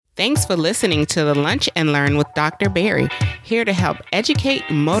Thanks for listening to the Lunch and Learn with Dr. Berry, here to help educate,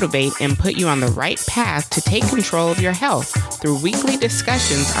 motivate, and put you on the right path to take control of your health through weekly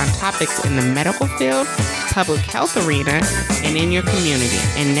discussions on topics in the medical field, public health arena, and in your community.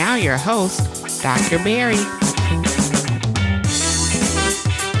 And now your host, Dr. Berry.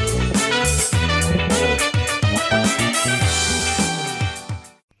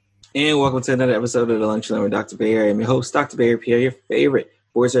 And welcome to another episode of the Lunch and Learn with Dr. Berry. I'm your host, Dr. Berry Pierre, your favorite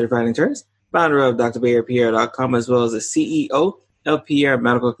board-certified internist, founder of drbarrypierre.com, as well as the CEO of Pierre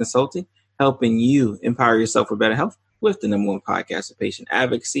Medical Consulting, helping you empower yourself for better health with the number one podcast of patient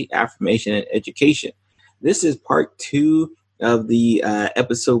advocacy, affirmation, and education. This is part 2 of the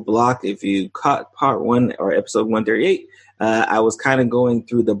episode block. If you caught part 1 or episode 138, I was kind of going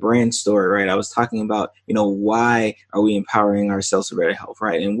through the brand story, right? I was talking about, why are we empowering ourselves for better health,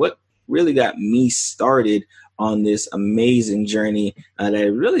 right? And what really got me started on this amazing journey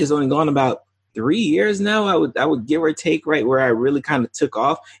that really has only gone about 3 years now, I would give or take, right, where I really kind of took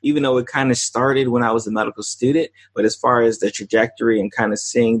off, even though it kind of started when I was a medical student. But as far as the trajectory and kind of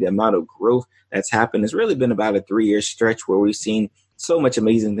seeing the amount of growth that's happened, it's really been about a 3-year stretch where we've seen so much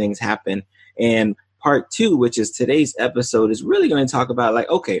amazing things happen. And part 2, which is today's episode, is really going to talk about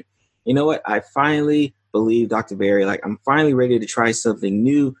okay, you know what? I finally believe Dr. Berry. I'm finally ready to try something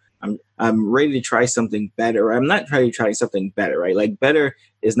new. I'm ready to try something better. I'm not trying to try something better, right? Better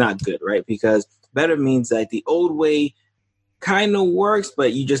is not good, right? Because better means that the old way kind of works,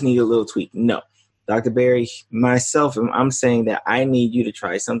 but you just need a little tweak. No, Dr. Berry, myself, I'm saying that I need you to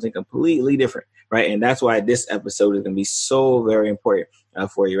try something completely different, right? And that's why this episode is going to be so very important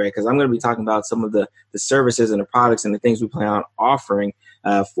for you, right? Because I'm going to be talking about some of the services and the products and the things we plan on offering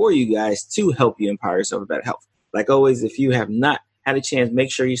for you guys to help you empower yourself for better health. Like always, if you have not had a chance,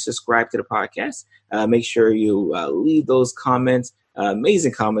 make sure you subscribe to the podcast. Make sure you leave those comments,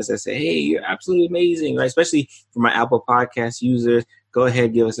 amazing comments that say, hey, you're absolutely amazing, right? Especially for my Apple Podcast users. Go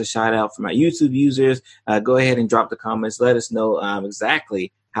ahead, give us a shout out. For my YouTube users, go ahead and drop the comments. Let us know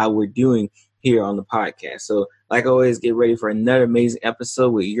exactly how we're doing here on the podcast. So like always, get ready for another amazing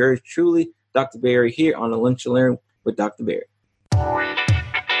episode with yours truly, Dr. Berry, here on the Lunch and Learn with Dr. Berry.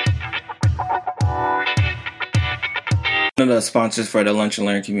 One of the sponsors for the Lunch and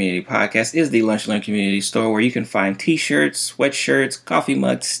Learn Community Podcast is the Lunch and Learn Community Store, where you can find t-shirts, sweatshirts, coffee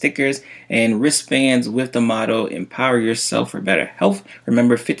mugs, stickers, and wristbands with the motto, empower yourself for better health.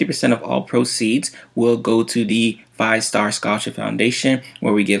 Remember, 50% of all proceeds will go to the 5-Star Scholarship Foundation,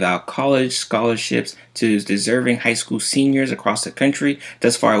 where we give out college scholarships to deserving high school seniors across the country.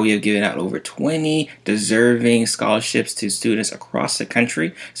 Thus far, we have given out over 20 deserving scholarships to students across the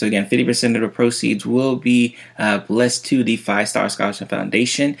country. So again, 50% of the proceeds will be blessed to the 5-Star Scholarship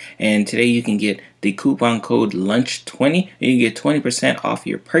Foundation. And today you can get the coupon code LUNCH20. You can get 20% off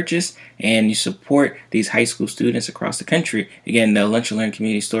your purchase, and you support these high school students across the country. Again, the Lunch and Learn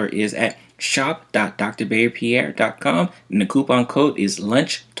Community Store is at shop.drbarrypierre.com, and the coupon code is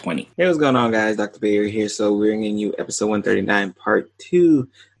LUNCH20. Hey, what's going on, guys? Dr. Berry here. So we're bringing you episode 139, part 2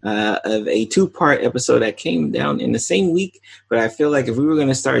 of a 2-part episode that came down in the same week. But I feel like if we were going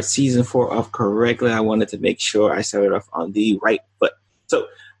to start season 4 off correctly, I wanted to make sure I started off on the right foot. So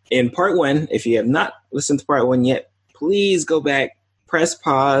in part 1, if you have not listened to part 1 yet, please go back, press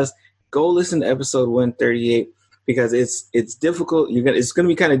pause, go listen to episode 138. Because it's difficult. It's going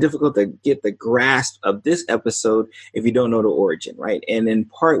to be kind of difficult to get the grasp of this episode if you don't know the origin, right? And in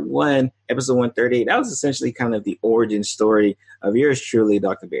part 1, episode 138, that was essentially kind of the origin story of yours truly,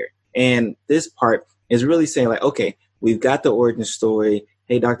 Dr. Berry. And this part is really saying okay, we've got the origin story.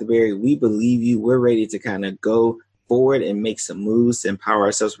 Hey, Dr. Berry, we believe you. We're ready to kind of go forward and make some moves to empower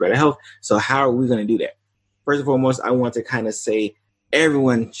ourselves for better health. So how are we going to do that? First and foremost, I want to kind of say,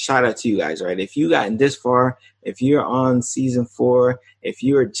 everyone, shout out to you guys, right? If you gotten this far, if you're on season 4, if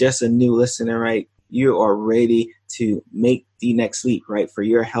you're just a new listener, right, you are ready to make the next leap, right? For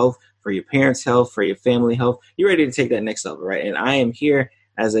your health, for your parents' health, for your family health. You're ready to take that next level, right? And I am here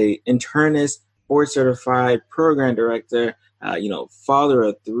as a internist, board certified program director, father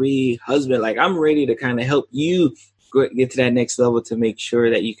of 3, husband. I'm ready to kind of help you get to that next level to make sure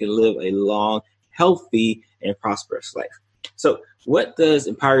that you can live a long, healthy, and prosperous life. So what does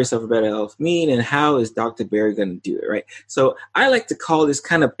empower yourself for better health mean, and how is Dr. Berry going to do it, right? So I like to call this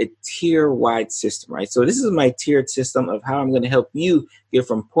kind of a tier-wide system, right? So this is my tiered system of how I'm going to help you get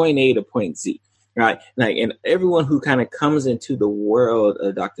from point A to point Z, right? And everyone who kind of comes into the world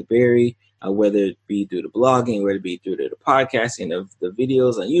of Dr. Berry, whether it be through the blogging, whether it be through the podcasting of the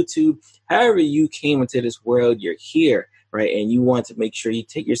videos on YouTube, however you came into this world, you're here, right? And you want to make sure you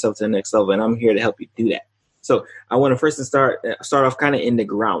take yourself to the next level, and I'm here to help you do that. So I want to first start off kind of in the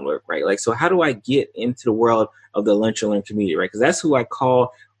groundwork, right? Like, so how do I get into the world of the Lunch and Learn community, right? Because that's who I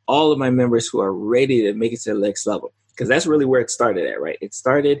call all of my members who are ready to make it to the next level. Because that's really where it started at, right? It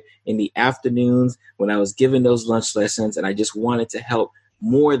started in the afternoons when I was giving those lunch lessons, and I just wanted to help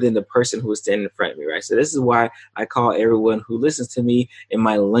more than the person who was standing in front of me, right? So this is why I call everyone who listens to me in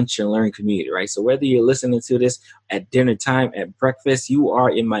my Lunch and Learn community, right? So whether you're listening to this at dinner time, at breakfast, you are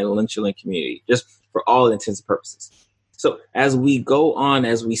in my Lunch and Learn community, just for all intents and purposes. So as we go on,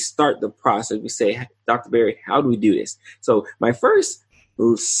 as we start the process, we say, Dr. Berry, how do we do this? So my first, I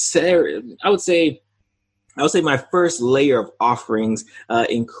would say my first layer of offerings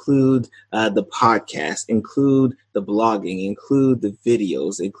include the podcast, include the blogging, include the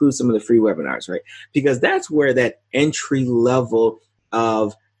videos, include some of the free webinars, right? Because that's where that entry level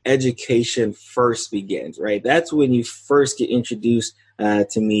of education first begins, right? That's when you first get introduced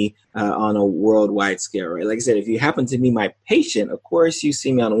to me on a worldwide scale, right? Like I said, if you happen to be my patient, of course, you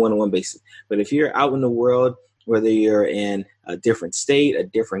see me on a one-on-one basis. But if you're out in the world, whether you're in a different state, a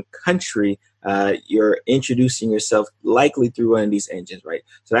different country, you're introducing yourself likely through one of these engines, right?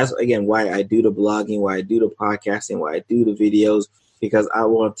 So that's, again, why I do the blogging, why I do the podcasting, why I do the videos, because I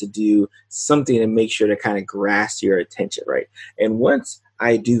want to do something to make sure to kind of grasp your attention, right? And once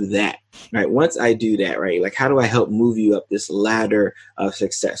I do that, right, like how do I help move you up this ladder of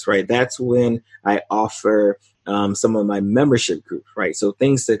success, right? That's when I offer some of my membership groups, right? So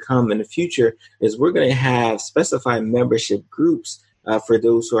things to come in the future is we're going to have specified membership groups for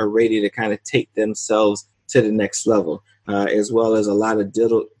those who are ready to kind of take themselves to the next level, as well as a lot of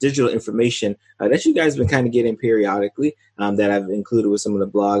digital information that you guys have been kind of getting periodically that I've included with some of the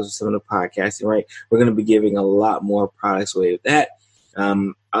blogs, with some of the podcasting, right? We're going to be giving a lot more products away with that.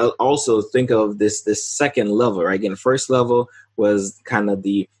 I'll also think of this second level, right? Again, the first level was kind of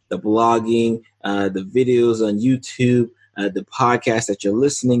the blogging, the videos on YouTube, the podcast that you're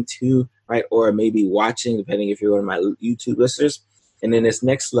listening to, right? Or maybe watching, depending if you're one of my YouTube listeners. And then this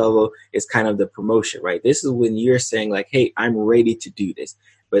next level is kind of the promotion, right? This is when you're saying like, hey, I'm ready to do this.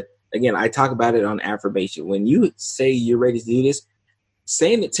 But again, I talk about it on affirmation. When you say you're ready to do this,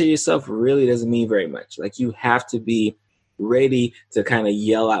 saying it to yourself really doesn't mean very much. Like you have to be ready to kind of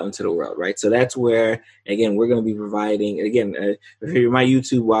yell out into the world, right? So that's where, again, we're going to be providing, again, if you're my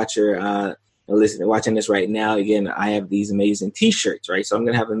YouTube watcher, watching this right now, again, I have these amazing t-shirts, right? So I'm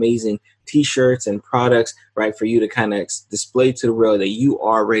going to have amazing t-shirts and products, right, for you to kind of display to the world that you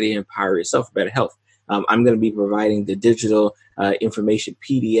are ready to empower yourself for better health. I'm going to be providing the digital information,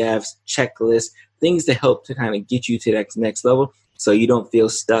 PDFs, checklists, things to help to kind of get you to that next level so you don't feel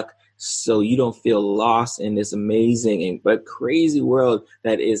stuck, so you don't feel lost in this amazing but crazy world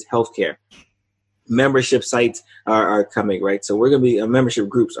that is healthcare. Membership sites are coming, right? So we're going to be, membership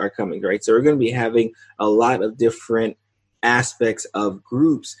groups are coming, right? So we're going to be having a lot of different aspects of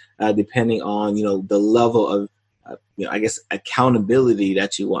groups depending on, the level of, I guess, accountability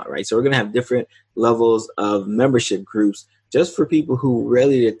that you want, right? So we're going to have different levels of membership groups just for people who are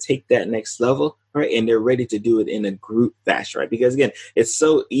ready to take that next level, right? And they're ready to do it in a group fashion, right? Because again, it's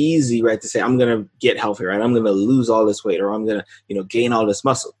so easy, right, to say, I'm going to get healthy, right? I'm going to lose all this weight, or I'm going to, gain all this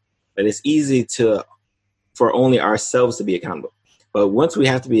muscle. But it's easy for only ourselves to be accountable. But once we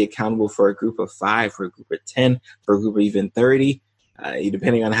have to be accountable for a group of 5, for a group of 10, for a group of even 30,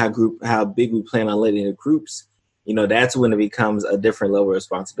 depending on how big we plan on letting the groups, that's when it becomes a different level of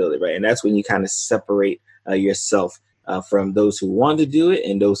responsibility, right? And that's when you kind of separate yourself from those who want to do it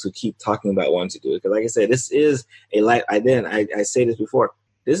and those who keep talking about wanting to do it. Because like I said, this is a life. I say this before.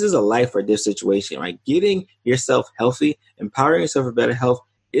 This is a life or death situation, right? Getting yourself healthy, empowering yourself for better health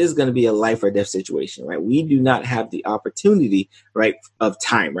is going to be a life or death situation, right? We do not have the opportunity, right, of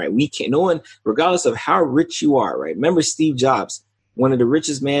time, right? We can't, no one, regardless of how rich you are, right? Remember Steve Jobs, one of the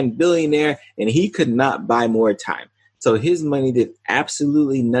richest man, billionaire, and he could not buy more time. So his money did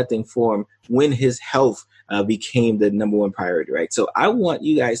absolutely nothing for him when his health became the number one priority, right? So I want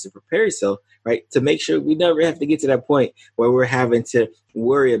you guys to prepare yourself, right, to make sure we never have to get to that point where we're having to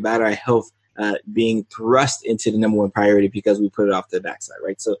worry about our health being thrust into the number one priority because we put it off to the backside,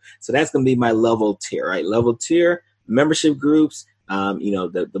 right? So that's going to be my level tier, right? Level tier, membership groups,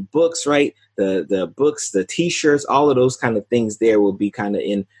 the books, right? The books, the t-shirts, all of those kind of things there will be kind of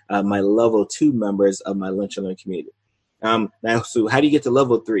in my level 2 members of my Lunch and Learn community. Now, so how do you get to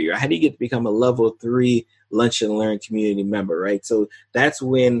level 3? Or how do you get to become a level 3 Lunch and Learn community member, right? So that's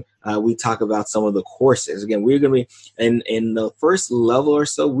when we talk about some of the courses. Again, we're going to be in the first level or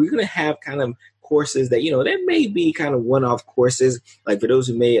so, we're going to have kind of courses that, that may be kind of one-off courses. Like for those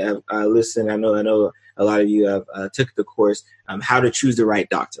who may have listened, I know a lot of you have took the course, How to Choose the Right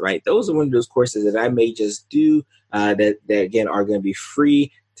Doctor, right? Those are one of those courses that I may just do that again, are going to be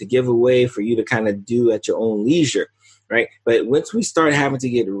free to give away for you to kind of do at your own leisure, right? But once we start having to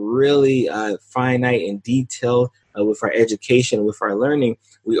get really finite and detailed with our education, with our learning,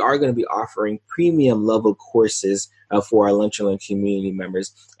 we are going to be offering premium level courses for our Lunch and Learn community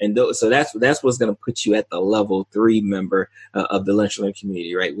members. And so that's what's going to put you at the level 3 member of the Lunch and Learn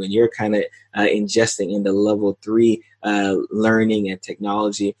community, right? When you're kind of ingesting into level 3 learning and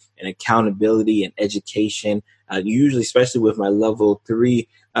technology and accountability and education, usually, especially with my level 3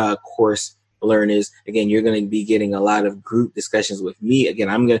 course learners, again, you're going to be getting a lot of group discussions with me. Again,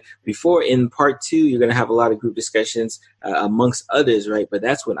 in part 2, you're going to have a lot of group discussions amongst others, right? But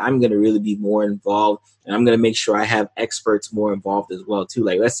that's when I'm going to really be more involved, and I'm going to make sure I have experts more involved as well, too.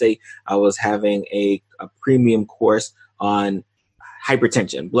 Like, let's say I was having a premium course on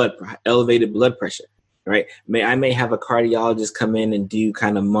hypertension, elevated blood pressure. Right. I may have a cardiologist come in and do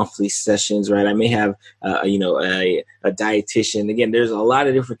kind of monthly sessions. Right. I may have, a dietitian. Again, there's a lot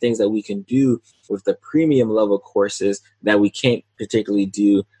of different things that we can do with the premium level courses that we can't particularly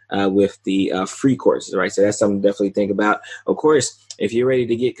do with the free courses. Right. So that's something to definitely think about. Of course, if you're ready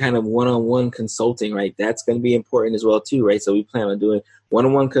to get kind of one-on-one consulting, right, that's going to be important as well, too. Right. So we plan on doing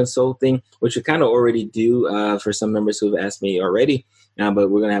one-on-one consulting, which we kind of already do for some members who have asked me already.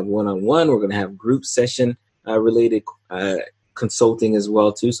 But we're going to have one-on-one. We're going to have group session related consulting as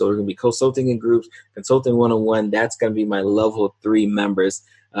well, too. So we're going to be consulting in groups, consulting one-on-one. That's going to be my level 3 members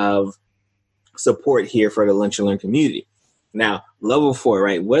of support here for the Lunch and Learn community. Now, level 4,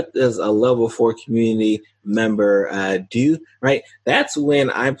 right? What does a level 4 community member do, right? That's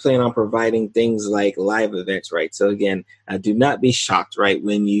when I plan on providing things like live events, right? So again, do not be shocked, right,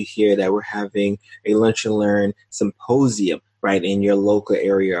 when you hear that we're having a Lunch and Learn symposium, right, in your local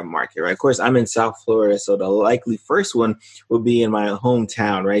area or market, right? Of course, I'm in South Florida, so the likely first one will be in my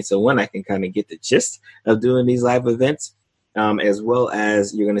hometown, right? So I can kind of get the gist of doing these live events, as well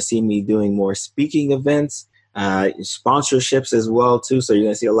as you're going to see me doing more speaking events, sponsorships as well, too. So you're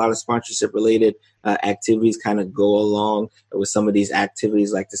going to see a lot of sponsorship related activities kind of go along with some of these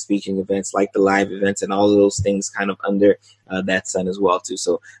activities, like the speaking events, like the live events, and all of those things kind of under that sun as well, too.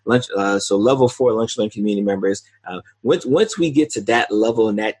 So level 4 Lunch and Learn community members, once we get to that level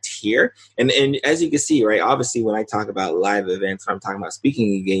and that tier, and as you can see, right, obviously when I talk about live events, I'm talking about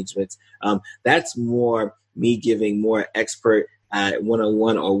speaking engagements, that's more me giving more expert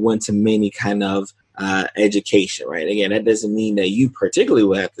one-on-one or one-to-many kind of education, right? Again, that doesn't mean that you particularly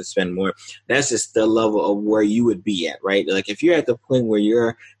will have to spend more. That's just the level of where you would be at, right? Like if you're at the point where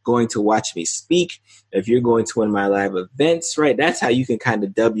you're going to watch me speak, if you're going to one of my live events, right? That's how you can kind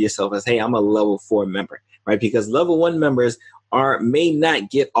of dub yourself as, hey, I'm a level 4 member, right? Because level 1 members may not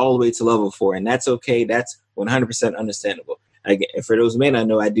get all the way to level 4, and that's okay. That's 100% understandable. Again, for those who may not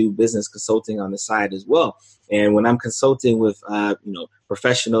know, I do business consulting on the side as well. And when I'm consulting with,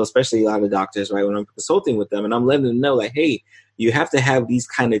 professionals, especially a lot of doctors, right? When I'm consulting with them and I'm letting them know, like, hey, you have to have these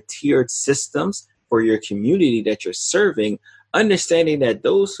kind of tiered systems for your community that you're serving, understanding that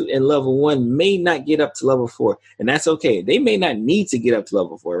those who in level 1 may not get up to level 4, and that's okay. They may not need to get up to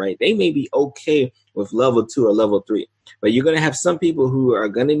level 4, right? They may be okay with level 2 or level 3, but you're going to have some people who are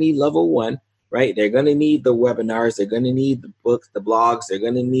going to need level 1, right? They're going to need the webinars. They're going to need the books, the blogs. They're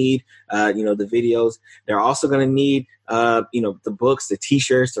going to need, the videos. They're also going to need, the books, the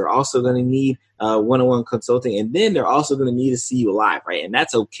T-shirts. They're also going to need one-on-one consulting. And then they're also going to need to see you live, right? And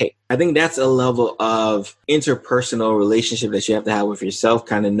that's okay. I think that's a level of interpersonal relationship that you have to have with yourself,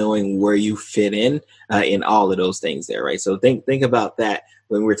 kind of knowing where you fit in all of those things there, right? So think about that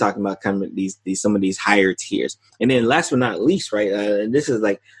when we're talking about kind of some of these higher tiers. And then last but not least, right, and this is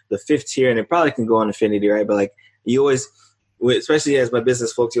like the 5th tier, and it probably can go on infinity, right? But like you always, especially as my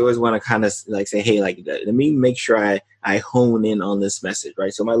business folks, you always want to kind of like say, hey, like let me make sure I hone in on this message,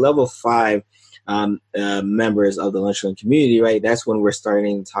 right? So my level 5 members of the Lunch and Learn community, right, that's when we're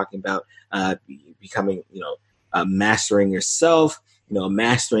starting talking about becoming, mastering yourself,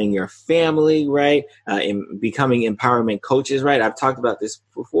 mastering your family, right? And becoming empowerment coaches, right? I've talked about this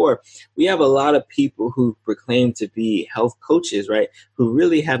before. We have a lot of people who proclaim to be health coaches, right? Who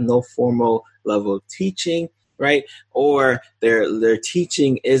really have no formal level of teaching, right? Or their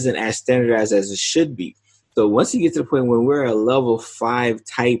teaching isn't as standardized as it should be. So once you get to the point when we're a level 5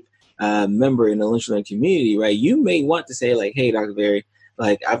 type member in the Lunch and Learn community, right? You may want to say like, hey, Dr. Berry,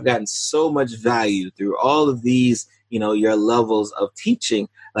 like I've gotten so much value through all of these, your levels of teaching.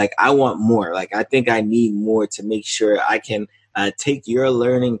 Like I want more. Like I think I need more to make sure I can take your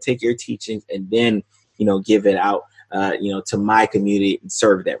learning, take your teachings, and then, give it out to my community and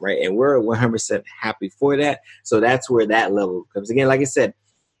serve them, right? And we're 100% happy for that. So that's where that level comes. Again, like I said,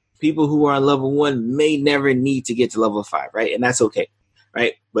 people who are on level 1 may never need to get to level 5, right? And that's okay,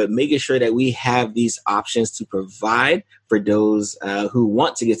 right? But making sure that we have these options to provide for those who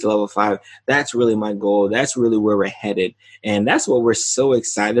want to get to level 5, that's really my goal. That's really where we're headed. And that's what we're so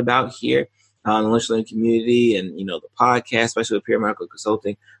excited about here on the Lunch Learning community and, the podcast, especially with Peer Medical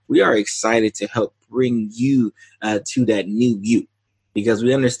Consulting. We are excited to help bring you to that new you, because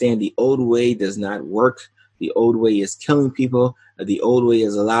we understand the old way does not work. The old way is killing people. The old way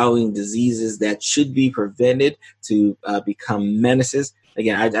is allowing diseases that should be prevented to become menaces.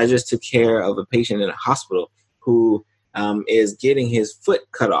 Again, I just took care of a patient in a hospital who is getting his foot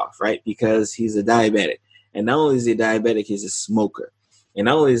cut off, right? Because he's a diabetic. And not only is he diabetic, he's a smoker. And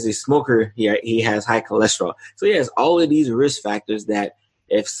not only is he a smoker, he has high cholesterol. So he has all of these risk factors that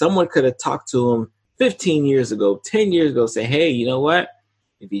if someone could have talked to him 15 years ago, 10 years ago, say, hey, you know what?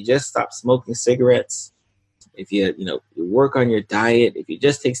 If you just stop smoking cigarettes, if you work on your diet, if you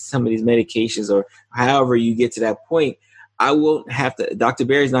just take some of these medications, or however you get to that point, I won't have to, Dr.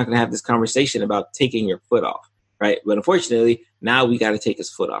 Berry's not going to have this conversation about taking your foot off, right? But unfortunately, now we got to take his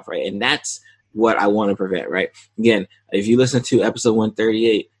foot off, right? And that's what I want to prevent, right? Again, if you listen to episode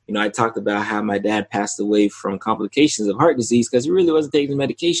 138, I talked about how my dad passed away from complications of heart disease because he really wasn't taking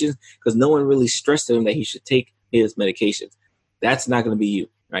medications because no one really stressed to him that he should take his medications. That's not going to be you.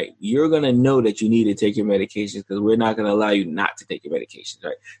 Right, you're going to know that you need to take your medications because we're not going to allow you not to take your medications,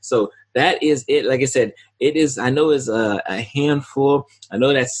 right? So that is it. Like I said, it is, I know it's a handful. I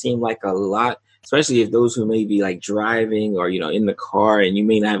know that seemed like a lot, especially if those who may be like driving or, in the car and you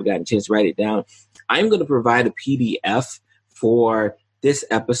may not have gotten a chance to write it down. I'm going to provide a PDF for this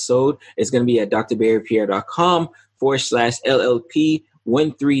episode. It's going to be at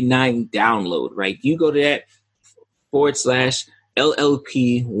drbarrypierre.com/LLP139 download, right? You go to that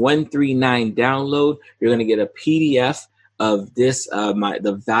 /LLP139 download. You're going to get a PDF of this,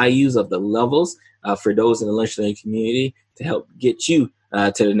 the values of the levels for those in the Lunch Learning community to help get you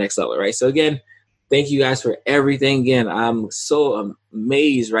to the next level, right? So again, thank you guys for everything. Again, I'm so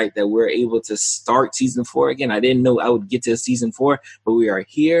amazed, right, that we're able to start season 4. Again, I didn't know I would get to season 4, but we are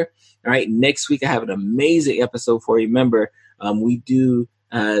here. All right, next week I have an amazing episode for you. Remember, we do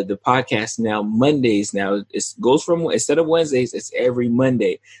the podcast now Mondays. Now it goes from, instead of Wednesdays, it's every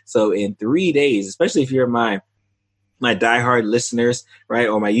Monday. So in 3 days, especially if you're my diehard listeners, right,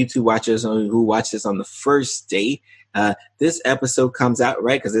 or my YouTube watchers who watch this on the first day, this episode comes out,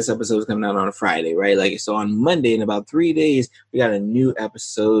 right, because this episode is coming out on a Friday, right? Like, so on Monday, in about 3 days, we got a new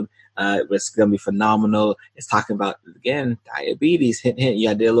episode. It's gonna be phenomenal. It's talking about, again, diabetes. Hint, hint.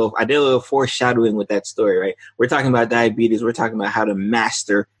 Yeah, I did a little foreshadowing with that story, right? We're talking about diabetes. We're talking about how to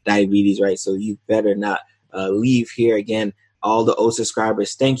master diabetes, right? So you better not leave here. Again, all the old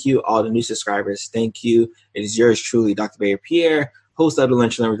subscribers, thank you. All the new subscribers, thank you. It is yours truly, Dr. Barry Pierre, host of the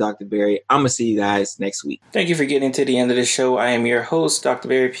Lunch Learn with Dr. Barry. I'm going to see you guys next week. Thank you for getting to the end of the show. I am your host, Dr.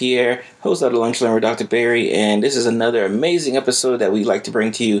 Barry Pierre, host of the Lunch Learn with Dr. Barry, and this is another amazing episode that we like to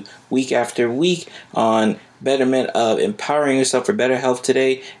bring to you week after week on betterment of empowering yourself for better health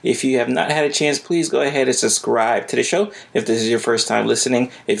today. If you have not had a chance, please go ahead and subscribe to the show. If this is your first time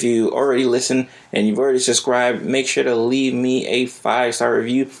listening, if you already listen and you've already subscribed, make sure to leave me a 5-star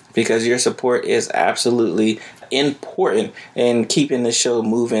review because your support is absolutely important in keeping the show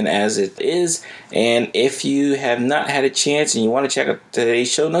moving as it is. And if you have not had a chance and you want to check out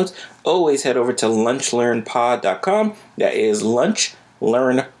today's show notes, always head over to lunchlearnpod.com. That is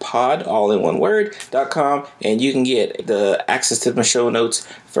lunchlearnpod, all in one word, .com, and you can get the access to my show notes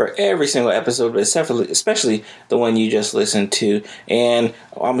for every single episode, but especially the one you just listened to. And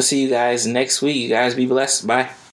I'm going to see you guys next week. You guys be blessed. Bye.